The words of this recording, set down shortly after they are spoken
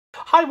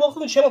Hi,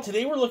 welcome to the channel.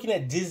 Today we're looking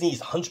at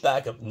Disney's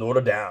Hunchback of Notre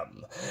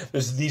Dame.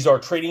 These are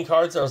trading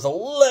cards. There's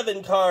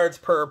 11 cards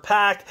per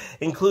pack,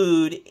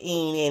 including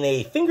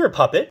a finger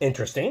puppet,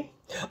 interesting,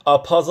 a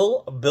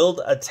puzzle,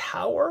 build a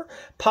tower,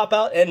 pop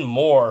out, and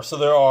more. So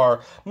there are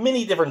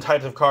many different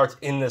types of cards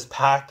in this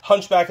pack.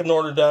 Hunchback of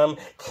Notre Dame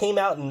came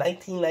out in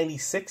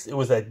 1996. It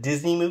was a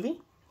Disney movie.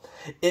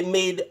 It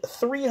made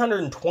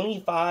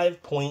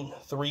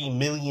 $325.3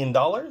 million.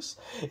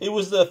 It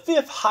was the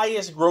 5th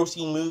highest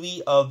grossing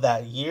movie of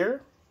that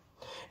year.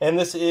 And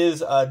this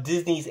is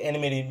Disney's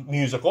animated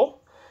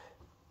musical.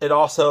 It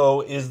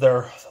also is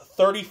their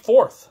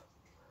 34th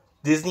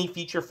Disney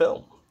feature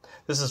film.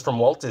 This is from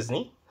Walt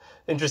Disney.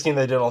 Interesting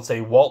they didn't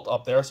say Walt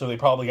up there, so they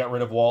probably got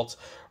rid of Walt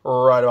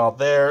right about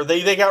there.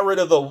 They got rid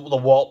of the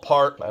Walt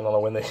part. I don't know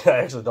when they, I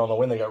actually don't know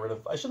when they got rid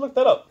of, I should look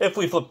that up. If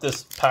we flip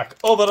this pack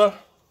over,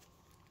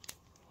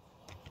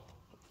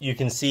 you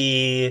can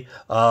see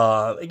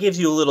it gives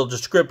you a little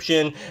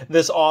description.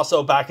 This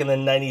also, back in the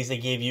 90s, they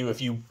gave you, if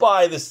you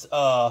buy this,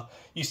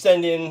 you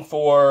send in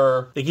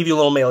for, they give you a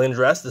little mail-in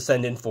address to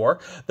send in for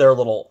their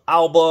little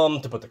album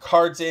to put the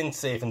cards in,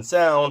 safe and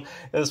sound.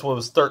 And this one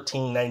was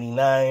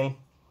 $13.99.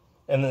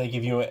 And then they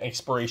give you an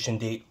expiration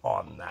date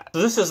on that.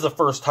 So this is the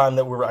first time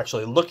that we're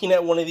actually looking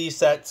at one of these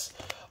sets,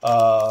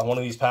 one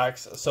of these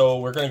packs. So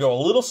we're going to go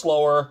a little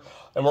slower,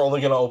 and we're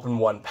only going to open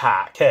one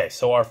pack. Okay,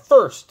 so our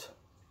first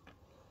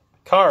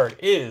card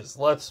is,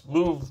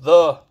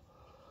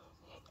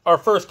 our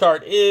first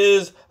card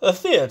is the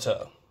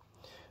theater.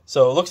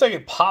 So it looks like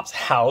it pops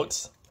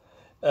out,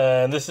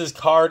 and this is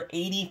card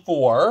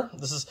 84.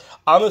 This is,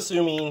 I'm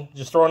assuming,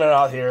 just throwing it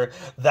out here,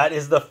 that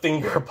is the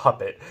finger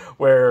puppet,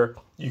 where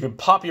you can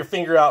pop your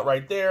finger out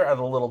right there at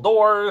the little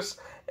doors,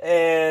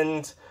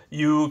 and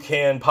you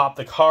can pop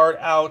the card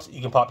out,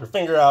 you can pop your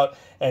finger out,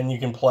 and you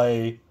can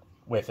play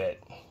with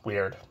it.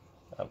 Weird.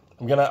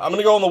 I'm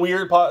gonna go on the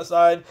weird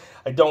side.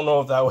 I don't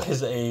know if that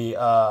was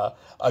a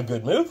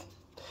good move.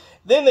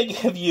 Then they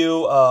give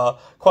you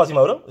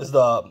Quasimodo.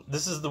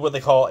 This is what they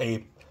call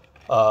a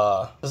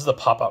this is the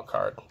pop out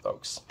card,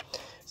 folks.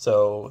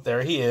 So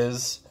there he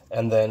is,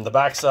 and then the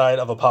backside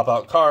of a pop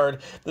out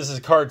card. This is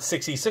card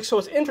 66. So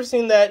it's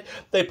interesting that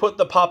they put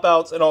the pop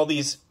outs and all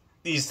these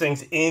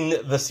things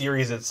in the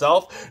series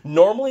itself.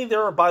 Normally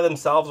they're by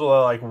themselves with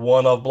like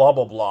one of blah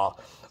blah blah.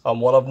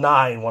 One of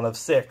 9, one of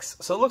 6.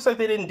 So it looks like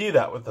they didn't do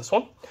that with this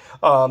one.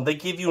 They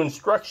give you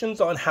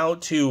instructions on how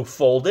to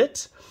fold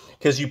it,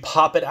 because you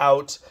pop it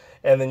out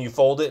and then you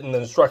fold it, and the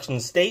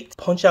instructions state,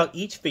 punch out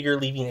each figure,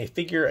 leaving a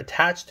figure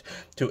attached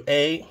to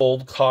A,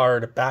 fold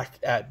card back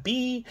at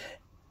B,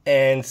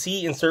 and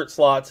C, insert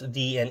slots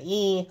D and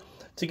E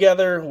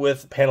together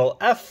with panel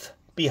F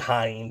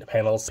behind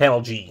panel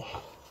G.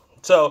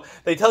 So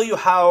they tell you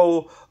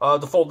how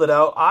to fold it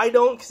out. I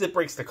don't, because it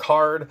breaks the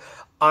card.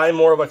 I'm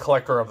more of a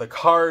collector of the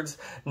cards,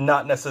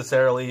 not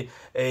necessarily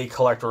a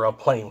collector of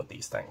playing with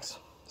these things.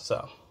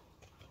 So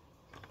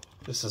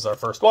this is our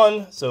first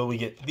one. So we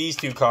get these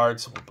two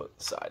cards. We'll put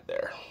aside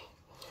there.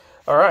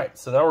 All right.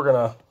 So now we're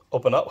going to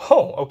open up.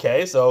 Oh,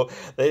 okay. So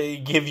they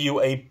give you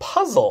a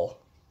puzzle.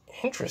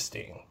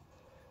 Interesting.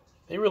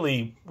 They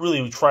really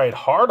tried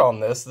hard on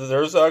this.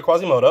 There's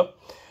Quasimodo.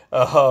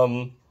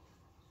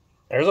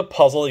 There's a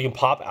puzzle you can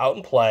pop out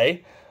and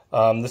play.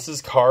 This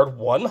is card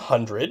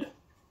 100.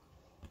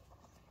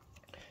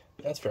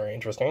 That's very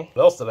interesting.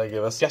 What else did I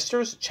give us?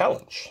 Gestures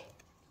Challenge.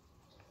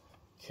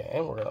 Okay,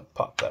 we're going to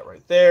pop that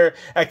right there.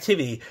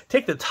 Activity.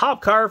 Take the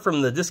top card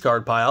from the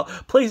discard pile,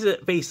 place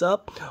it face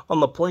up on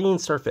the playing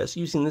surface,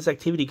 using this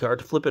activity card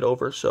to flip it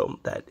over so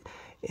that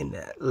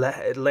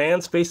it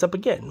lands face up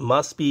again.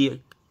 Must be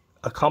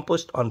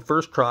accomplished on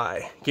first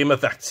try. Game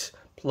effect.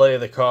 Play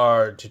the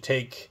card to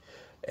take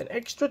an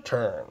extra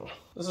turn.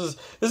 This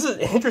is an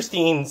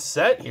interesting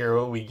set here.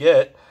 What we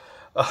get,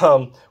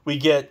 we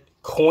get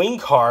coin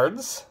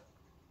cards.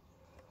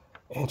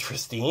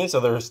 Interesting. So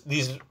there's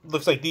these.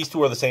 Looks like these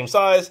two are the same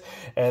size,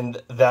 and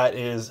that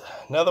is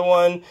another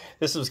one.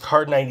 This was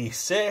card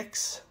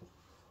 96.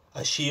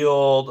 A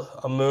shield,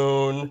 a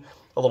moon,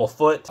 a little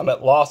foot. I'm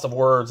at loss of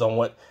words on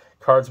what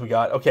cards we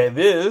got. Okay,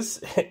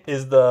 this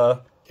is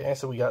the. Okay,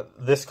 so we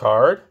got this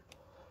card.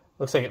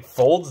 Looks like it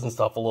folds and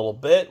stuff a little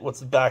bit.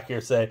 What's the back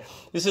here say?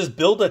 This is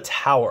build a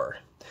tower.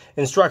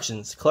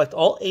 Instructions. Collect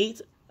all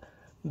 8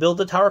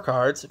 build a tower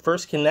cards.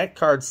 First connect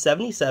cards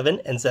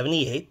 77 and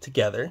 78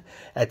 together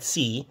at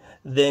C.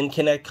 Then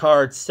connect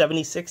cards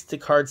 76 to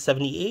cards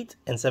 78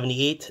 and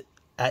 78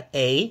 at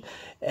A.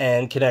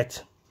 And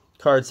connect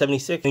card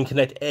 76 and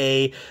connect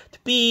A to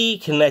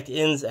B. Connect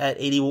ends at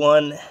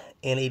 81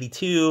 and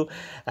 82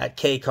 at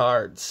K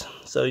cards.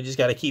 So you just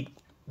got to keep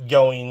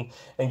going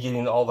and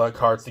getting all the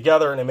cards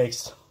together, and it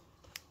makes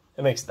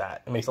a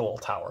little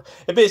tower.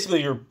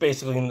 You're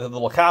basically in the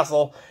little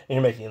castle, and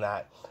you're making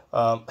that.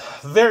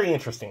 Very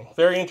interesting.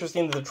 They're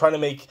trying to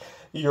make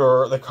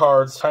the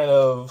cards kind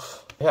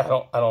of,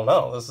 yeah, I don't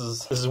know. This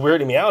is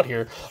weirding me out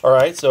here. All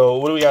right, so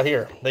what do we got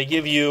here? They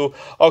give you,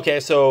 okay,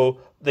 so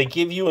they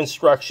give you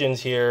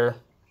instructions here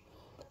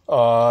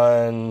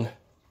on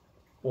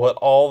what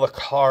all the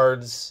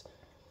cards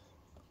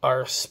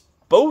are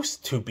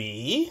supposed to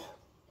be...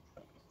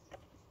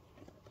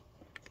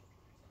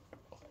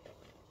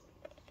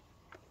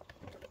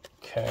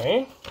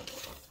 Okay.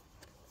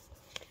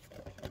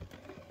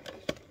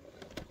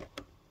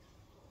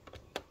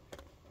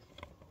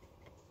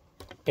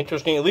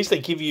 Interesting. At least they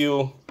give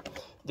you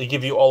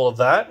all of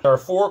that. There are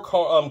 4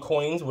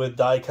 coins with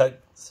die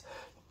cut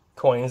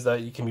coins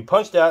that you can be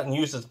punched out and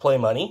used as play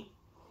money.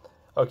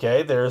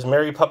 Okay, there's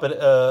Merry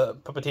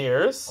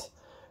Puppeteers,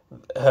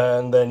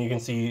 and then you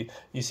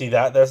see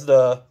that that's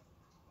the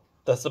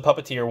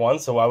puppeteer one.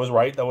 So I was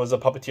right, that was a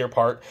puppeteer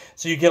part.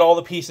 So you get all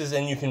the pieces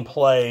and you can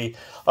play.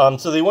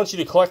 So they want you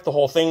to collect the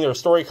whole thing. There's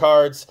story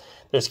cards,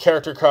 there's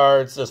character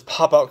cards, there's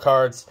pop-out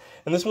cards,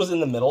 and this was in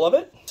the middle of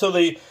it. So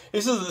they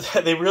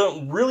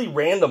really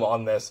random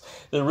on this.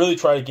 They really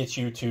try to get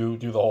you to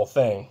do the whole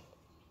thing.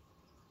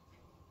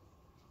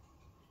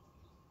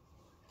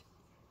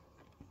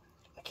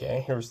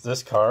 Okay, here's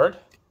this card.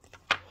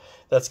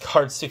 That's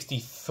card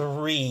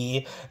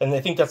 63, and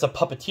I think that's a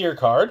puppeteer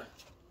card.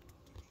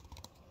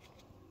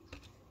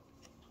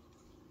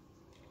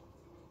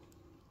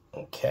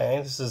 Okay,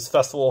 this is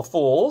Festival of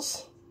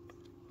Fools.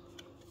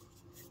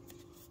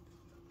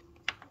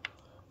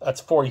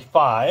 That's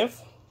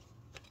 45.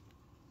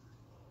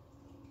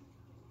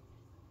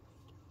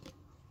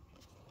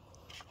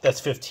 That's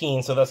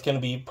 15, so that's going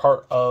to be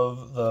part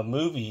of the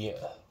movie.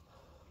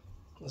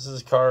 This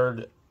is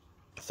card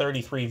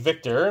 33,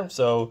 Victor.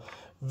 So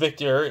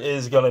Victor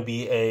is going to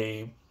be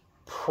a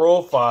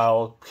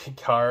profile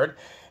card,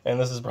 and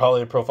this is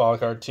probably a profile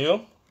card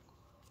too.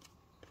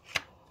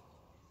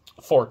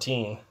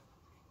 14.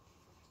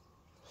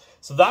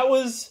 So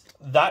that's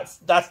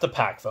the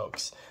pack,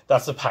 folks.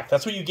 That's the pack.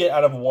 That's what you get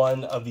out of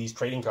one of these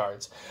trading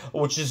cards,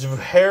 which is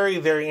very,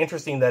 very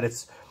interesting that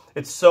it's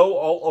so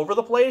all over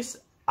the place.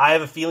 I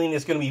have a feeling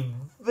it's going to be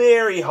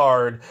very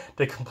hard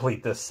to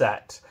complete this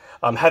set.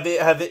 Have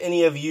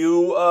any of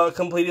you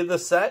completed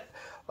this set?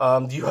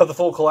 Do you have the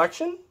full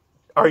collection?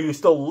 Are you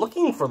still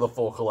looking for the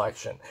full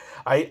collection?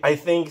 I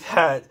think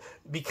that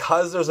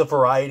because there's a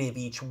variety of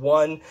each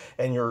one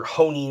and you're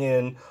honing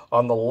in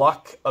on the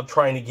luck of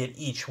trying to get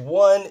each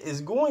one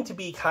is going to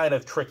be kind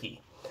of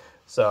tricky.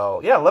 So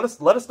yeah, let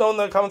us know in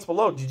the comments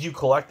below. Did you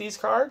collect these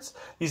cards?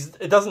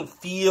 It doesn't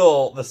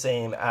feel the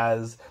same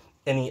as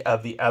any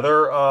of the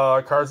other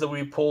cards that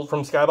we pulled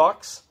from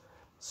Skybox.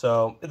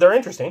 So they're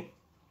interesting.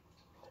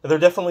 They're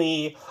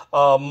definitely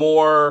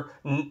more,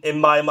 in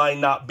my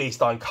mind, not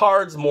based on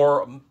cards,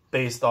 more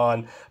based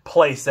on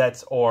play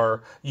sets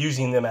or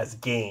using them as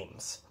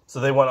games. So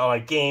they went on a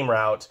game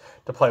route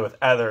to play with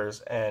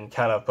others and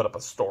kind of put up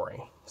a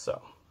story. So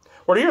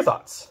what are your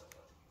thoughts?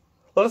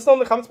 Let us know in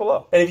the comments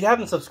below. And if you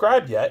haven't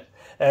subscribed yet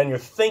and you're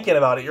thinking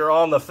about it, you're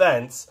on the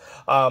fence,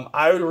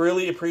 I would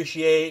really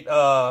appreciate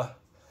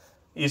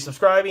you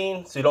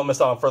subscribing so you don't miss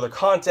out on further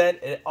content.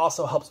 It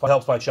also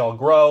helps my channel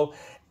grow.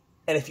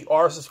 And if you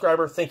are a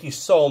subscriber, thank you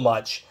so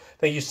much.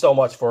 Thank you so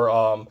much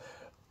for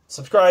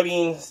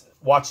subscribing,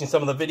 watching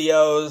some of the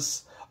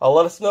videos.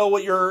 Let us know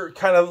what you're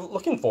kind of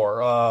looking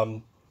for.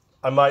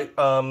 I might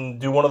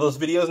do one of those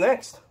videos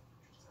next.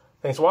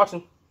 Thanks for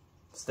watching.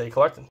 Stay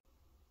collecting.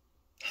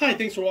 Hi,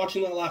 thanks for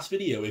watching that last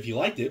video. If you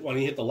liked it, why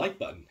don't you hit the like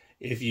button?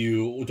 If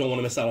you don't want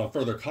to miss out on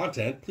further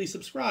content, please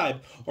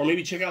subscribe or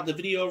maybe check out the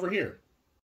video over here.